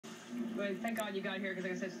But thank God you got here because,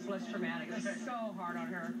 like I said, it's less traumatic. It was so hard on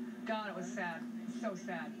her. God, it was sad. So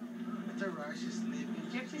sad. It's alright, she's sleeping.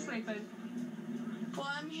 Yep, she's sleeping. Well,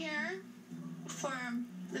 I'm here for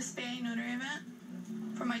the Spay Neuter event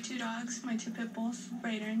for my 2 dogs, my 2 Pitbulls,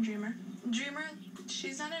 Raider and Dreamer. Dreamer,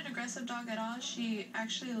 she's not an aggressive dog at all. She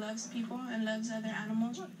actually loves people and loves other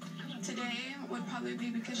animals. Today would probably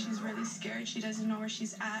be because she's really scared. She doesn't know where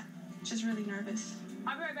she's at. She's really nervous.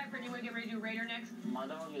 I'll be right back, Brittany. You want to get ready to do Raider next? My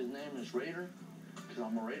dog, his name is Raider, because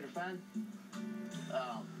I'm a Raider fan.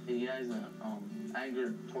 He has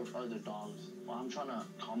anger towards other dogs. Well, I'm trying to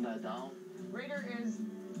calm that down. Raider is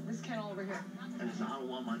this kennel over here. And I don't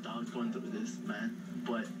want my dog going through this, man.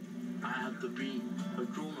 But I have to be a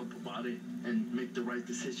grown-up about it and make the right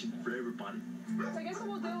decision for everybody. So I guess what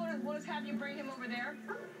we'll do is we'll just have you bring him over there.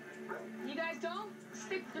 You guys don't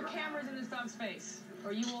stick your cameras in this dog's face,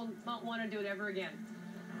 or you will not want to do it ever again.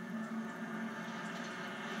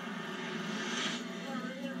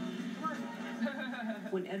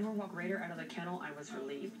 When Edward walked Raider out of the kennel, I was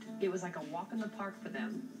relieved. It was like a walk in the park for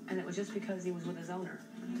them, and it was just because he was with his owner.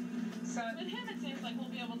 So with him, it seems like we'll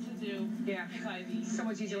be able to do his IV. So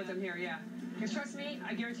much easier with him here, yeah. Because trust me,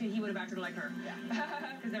 I guarantee he would have acted like her. Yeah.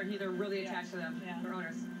 Because they're really attached to them, their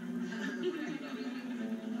owners.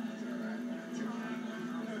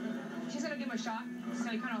 She's gonna give him a shot,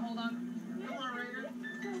 so you kind of hold on. Come on, Raider.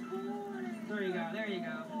 There you go, there you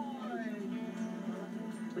go.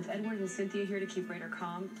 With Edward and Cynthia here to keep Raider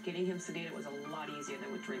calm, getting him sedated was a lot easier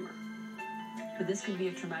than with Dreamer. But this can be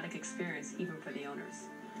a traumatic experience even for the owners.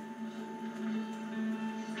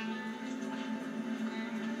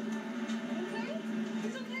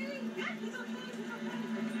 He's okay. Yeah, he's okay.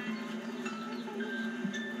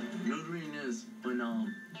 Neutering is when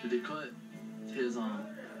they cut his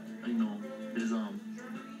his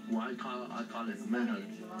what I call it manhood.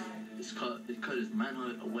 It cut his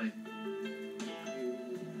manhood away.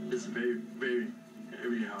 It's a very, very,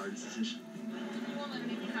 very hard decision. You won't let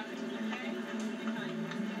anything happen to him,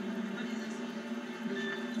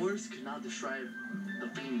 okay? Words cannot describe the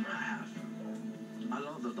feeling I have. I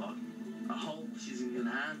love the dog. I hope she's in good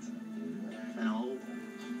hands, and I hope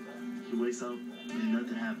he wakes up and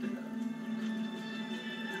nothing happened.